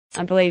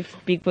I believe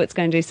Bigfoot's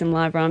going to do some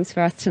live rhymes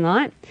for us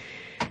tonight.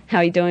 How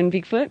are you doing,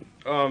 Bigfoot?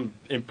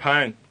 In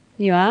pain.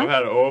 You are? I've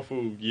had an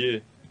awful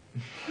year.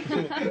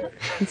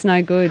 It's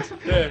no good.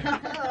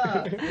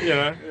 Yeah. You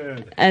know. Yeah.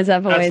 As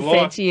I've always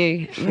said to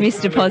you,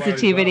 Mr.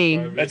 Positivity.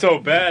 It's all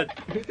bad.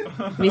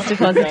 Mr.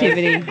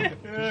 Positivity. Yeah.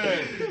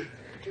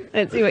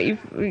 Let's see what you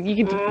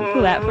can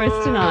pull out for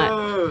us tonight.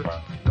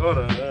 I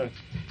don't know.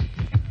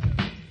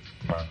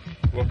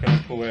 What can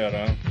I pull out,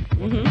 huh?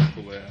 What can I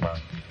pull out?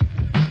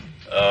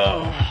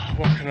 Oh,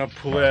 what can I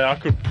pull out? I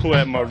could pull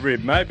out my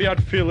rib. Maybe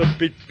I'd feel a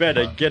bit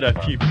better. Get a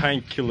few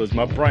painkillers.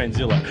 My brain's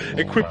iller.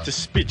 Equipped to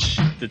spit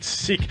shit that's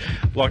sick,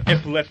 like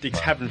epileptics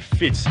having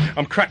fits.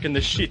 I'm cracking the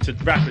shits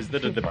at rappers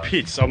that are the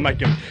pits. I'll make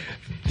them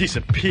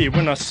disappear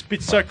when I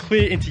spit so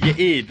clear into your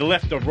ear, the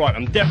left or right.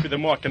 I'm deaf with the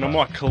mic and I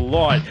might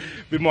collide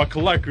with my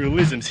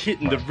colloquialisms,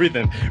 hitting the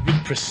rhythm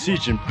with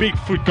precision.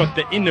 Bigfoot got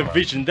the inner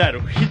vision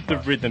that'll hit the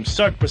rhythm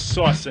so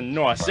precise and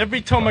nice. Every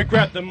time I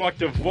grab the mic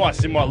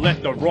device in my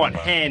left or right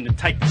hand and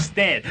take the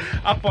stand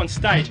up on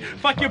stage,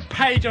 fuck your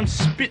page, I'm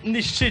spitting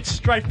this shit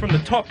straight from the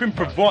top,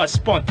 improvised,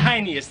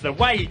 spontaneous, the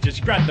way you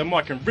just grab the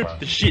mic and rip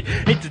the shit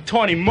into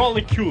tiny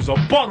molecules or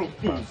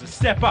bottlefuls. To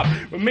step up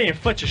with me and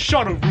Fletcher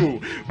shot a rule.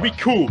 We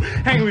cool,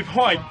 hanging with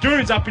hired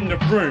goons up in the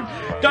room.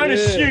 Don't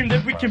assume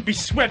that we can be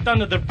swept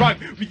under the rug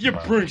with your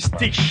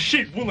broomstick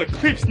shit. Will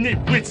eclipse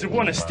nitwits that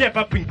want to step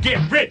up and get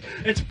rid.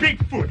 It's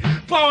Bigfoot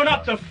blowing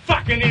up the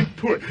fucking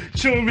input,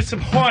 chilling with some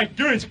hired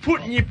goons,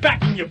 putting you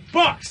back in your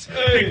box.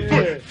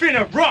 Bigfoot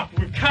finna rock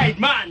with Cade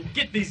Martin.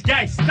 Get these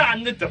guys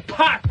starting to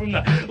depart from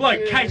the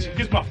location,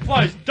 cause my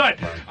flow's dope.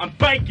 I'm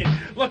baking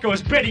like I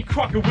was Betty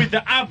Crocker with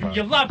the oven.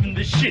 You're loving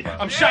this shit.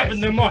 I'm shoving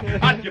the mic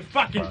up your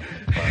fucking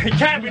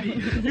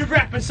cavity. You're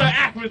rapping so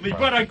accurately,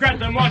 but I grab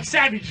the mic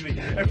savagely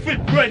and flip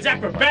words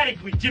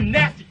acrobatically,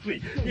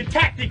 gymnastically. You're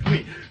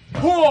tactically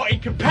poor in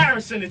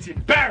comparison. It's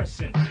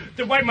embarrassing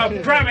the way my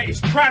grammar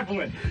is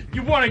traveling.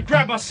 You want to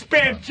grab my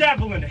spam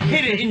javelin,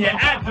 hit it in your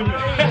abdomen.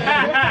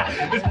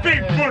 It's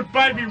Bigfoot,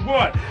 baby,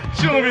 what?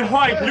 Chilling with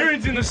high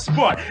goons in the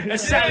spot and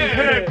Sally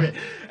Herbert.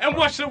 And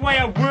watch the way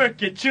I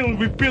work it, chilling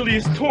with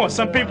Bilious Taunt.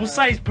 Some people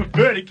say he's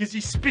perverted because he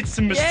spits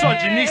some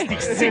misogynistic,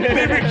 sick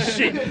lyric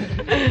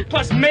shit.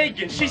 Plus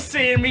Megan, she's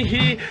seeing me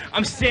here.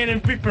 I'm standing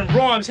ripping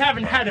rhymes,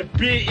 haven't had a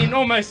beer in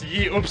almost a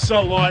year. Oops,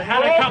 so light.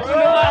 Had a couple in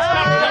the last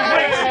couple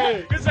of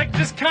weeks. Cause I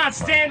just can't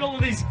stand all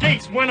of these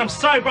geeks when I'm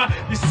sober.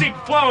 You sick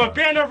flow, I'm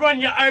bound to run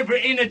you over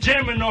in a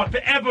Gemini,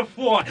 forever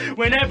fly.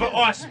 Whenever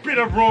I spit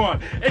a rhyme,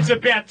 it's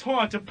about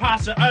time to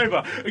pass it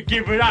over or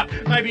give it up.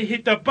 Maybe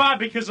hit the bar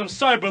because I'm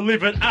sober,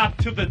 live it up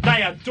till the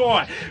day I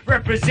die.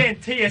 Represent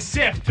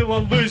TSF till I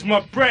lose my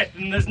breath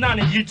and there's none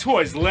of you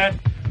toys left.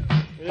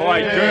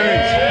 Hired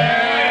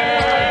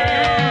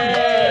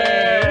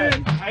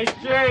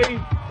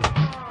Goons.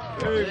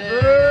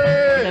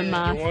 The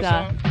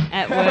master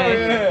at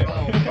work.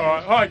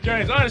 Alright, Hired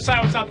Goons. I'm gonna say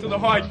what's up to the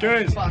Hired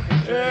Goons.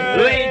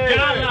 Lee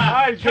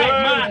Gala, Kate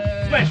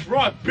Martin, Flesh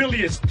Rock,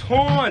 Bilious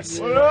Taunts,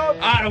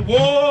 Art of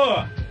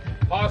War.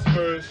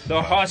 Hospice.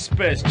 The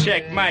Hospice,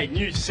 Checkmate,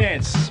 New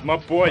Sense, my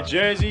boy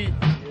Jersey.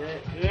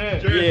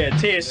 Yeah,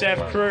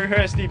 TSF crew,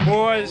 Hursty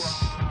boys.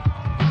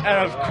 And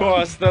of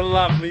course the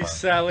lovely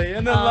Sally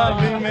and the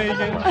lovely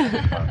Megan.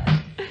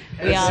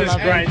 It's just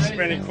great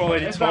spending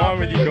quality time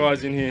with you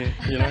guys in here,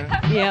 you know.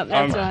 Yeah,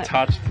 that's right. I'm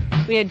touched.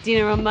 We had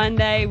dinner on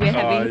Monday, we're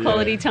having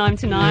quality time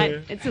tonight.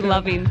 Yeah. It's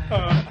loving.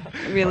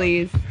 It really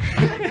is.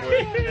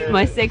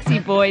 My sexy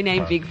boy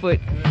named Bigfoot.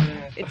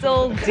 It's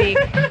all dick.